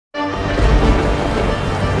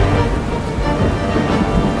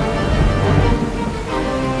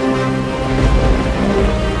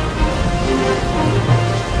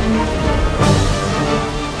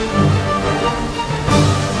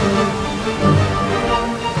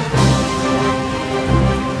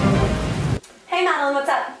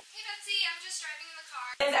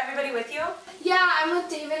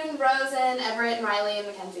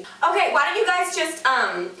Okay, why don't you guys just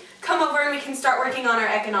come over and we can start working on our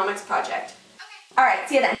economics project. Okay. All right,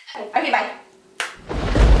 see you then. Okay, bye.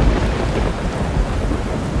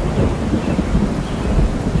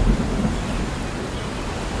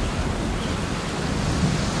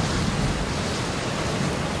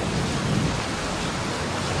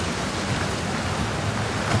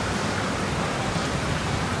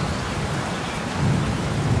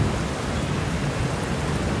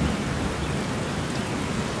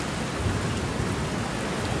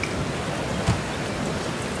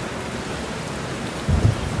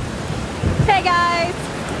 Hey guys!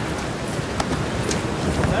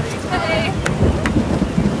 Hey!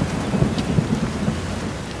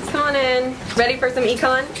 Come on in. Ready for some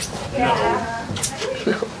econ? Yeah.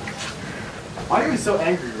 Why are you so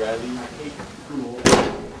angry, Riley? I hate school.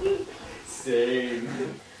 Same.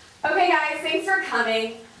 Okay guys, thanks for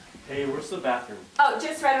coming. Hey, where's the bathroom? Oh,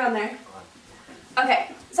 just right around there.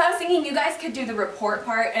 Okay, so I was thinking you guys could do the report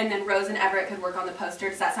part and then Rose and Everett could work on the poster.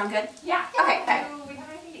 Does that sound good? Yeah. Okay, okay. Do we have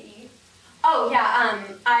anything to eat? Oh yeah,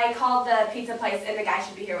 I called the pizza place and the guy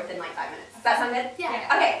should be here within like 5 minutes. Does that sound good? Yeah.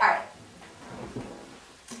 Okay, alright.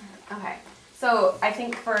 Okay, so I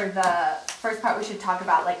think for the first part we should talk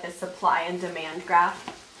about like the supply and demand graph.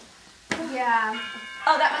 Yeah.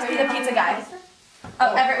 Oh, that must be the pizza guy.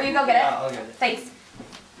 Oh, Everett, will you go get it? Yeah, I'll get it. Thanks.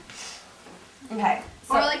 Okay.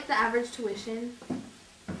 So, Or like the average tuition.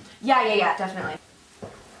 yeah, definitely.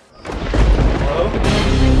 Hello?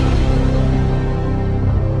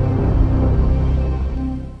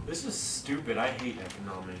 This is stupid. I hate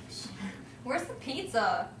economics. Where's the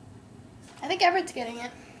pizza? I think Everett's getting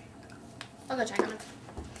it. I'll go check on it.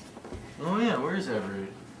 Oh yeah, where's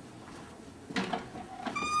Everett?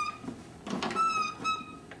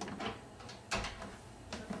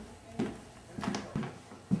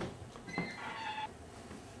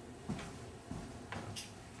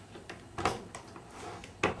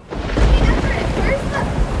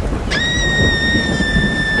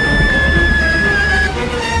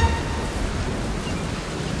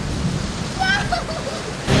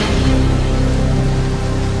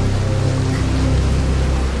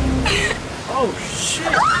 Oh shit!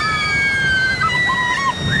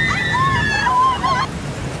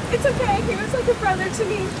 It's okay, he was like a brother to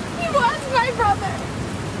me. He was my brother.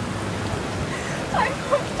 I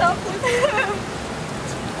hooked up with him.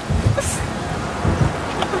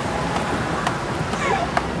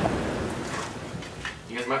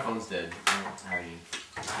 You guys, my phone's dead. Alrighty.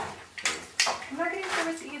 I'm not getting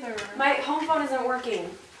service either. My home phone isn't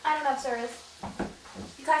working. I don't have service.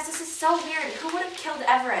 You guys, this is so weird. Who would have killed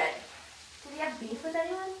Everett? Did he have beef with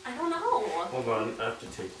anyone? I don't know. Hold on, I have to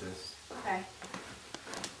take this. Okay.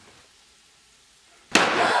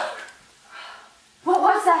 What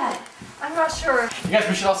was that? I'm not sure. You guys,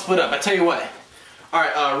 we should all split up. I tell you what.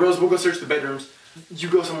 Alright, Rose, we'll go search the bedrooms. You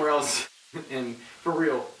go somewhere else. And for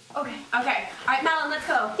real. Okay. Okay. Alright, Melon, let's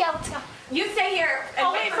go. Yeah, let's go. You stay here and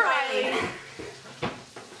I'll wait wait for for Riley.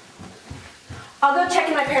 I'll go check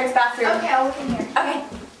in my parents' bathroom. Okay, I'll look in here. Okay.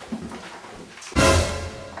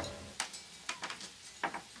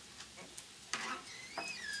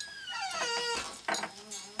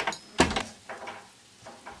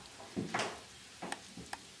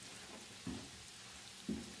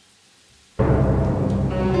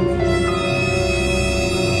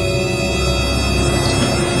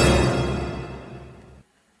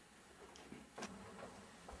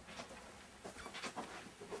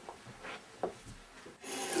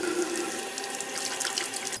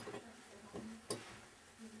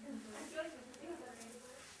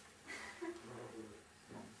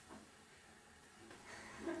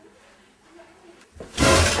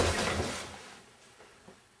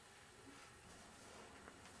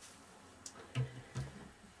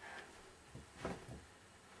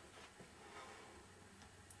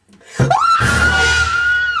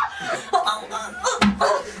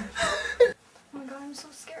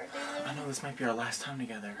 This might be our last time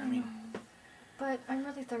together. I mean... But I'm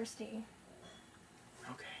really thirsty.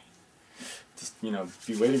 Okay. Just, you know,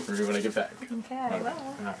 be waiting for me when I get back. Okay, I will.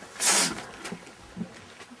 Alright.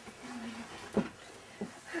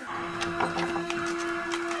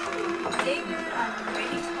 David, I'm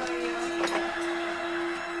waiting for you.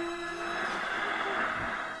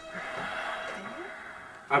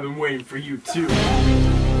 I've been waiting for you too.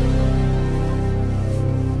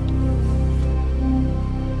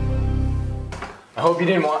 I hope you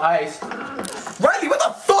didn't want ice. Riley, what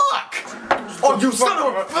the fuck? Oh, you son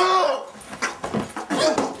of a...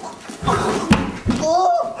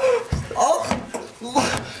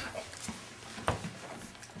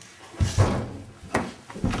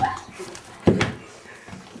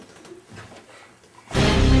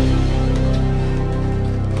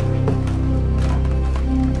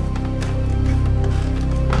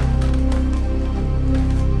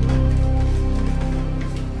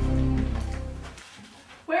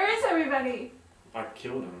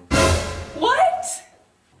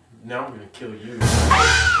 I'm gonna kill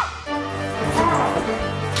you.